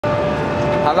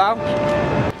Hello?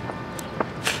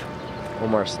 One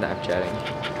more Snapchatting.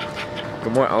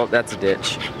 Good morning. Oh, that's a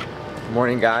ditch. Good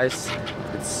morning, guys.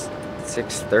 It's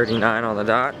 6:39 on the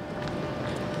dot.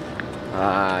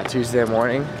 Tuesday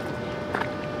morning.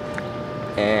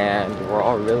 And we're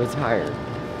all really tired.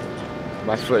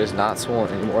 My foot is not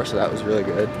swollen anymore, so that was really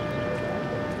good.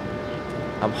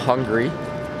 I'm hungry.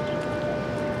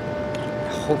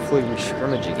 Hopefully we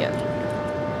scrimmage again.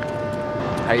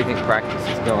 How do you think practice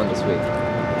is going this week?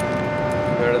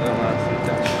 Better than last week,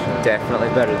 definitely. Definitely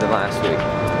better than last week.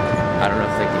 I don't know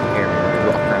if they can hear me when we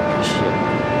walk around this shit.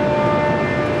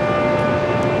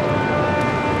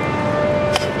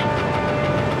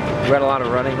 We had a lot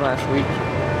of running last week.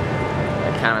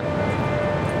 I kind of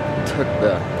took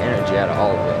the energy out of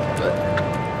all of it,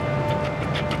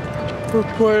 but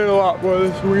we're playing a lot more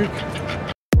this week.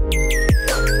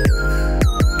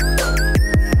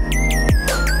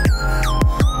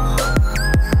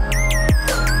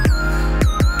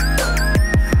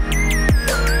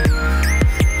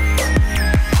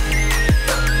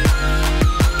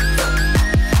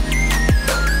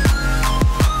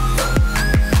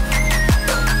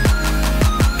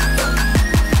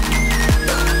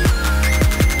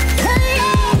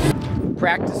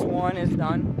 Practice 1 is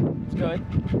done. It's good.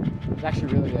 It's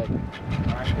actually really good.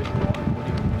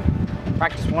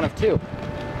 Practice 1 of 2.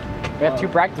 We have 2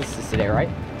 practices today, right?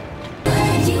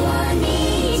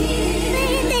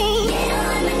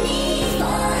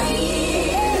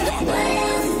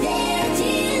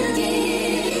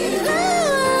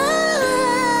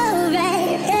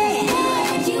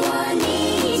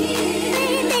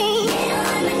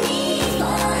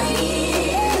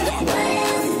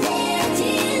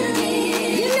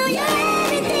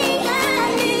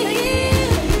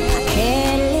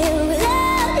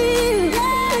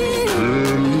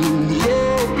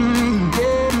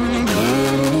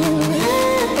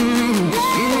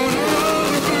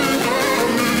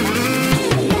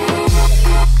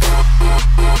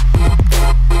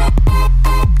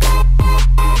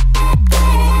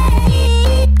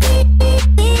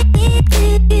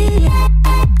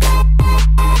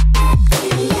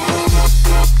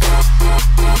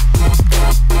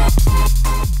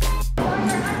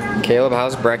 Caleb,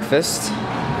 how's breakfast?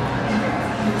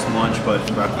 It's lunch, but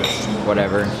it's breakfast.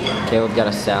 Whatever. Caleb got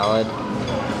a salad.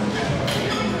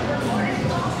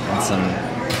 And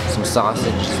some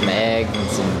sausage, some egg, and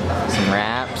some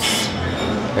wraps.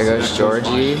 There goes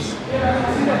Georgie.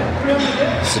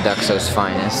 Seduxo's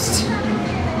finest.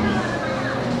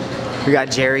 We got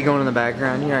Jerry going in the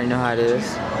background. You already know how it is.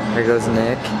 There goes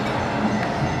Nick.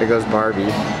 There goes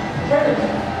Barbie.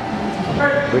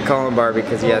 We call him Barbie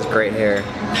because he has great hair.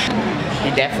 He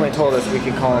definitely told us we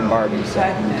could call him Barbie, so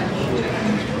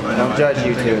don't judge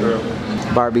you two.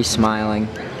 Barbie smiling.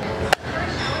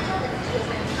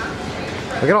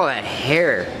 Look at all that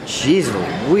hair. Jeez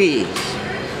Louise.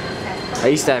 I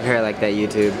used to have hair like that,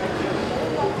 YouTube.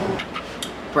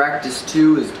 Practice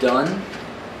 2 is done.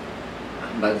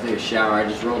 I'm about to take a shower. I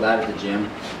just rolled out of the gym.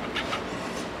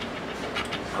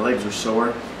 My legs were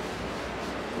sore.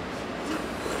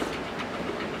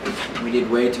 We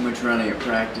did way too much running at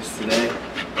practice today.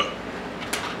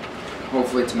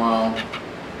 Hopefully tomorrow.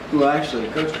 Well, actually,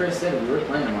 Coach Chris said we were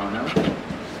playing tomorrow, no? I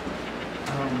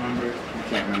don't remember. I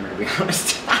can't remember, to be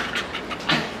honest.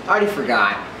 I already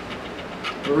forgot.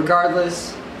 But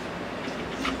regardless,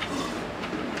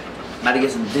 about to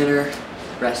get some dinner,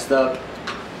 rest up,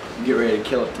 and get ready to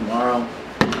kill it tomorrow.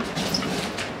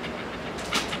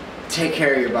 Take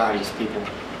care of your bodies, people.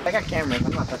 I got cameras.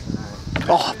 I'm not touching that.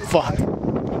 Oh, fuck.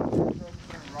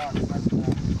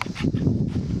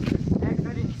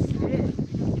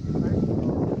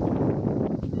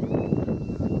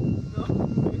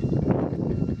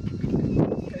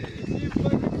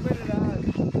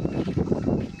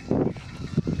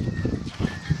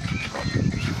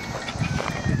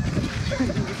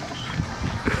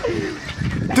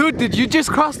 Dude, did you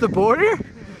just cross the border?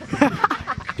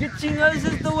 ¿Qué chingados es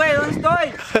esto, güey? ¿Dónde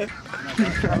estoy?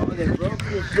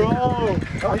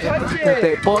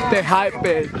 Ponte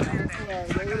hype.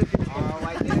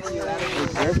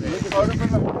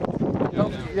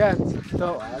 Yeah,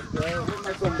 so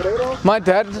my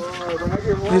dad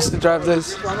used to drive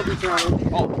this.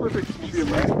 Oh, perfect.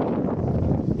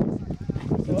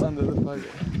 It's under the plug.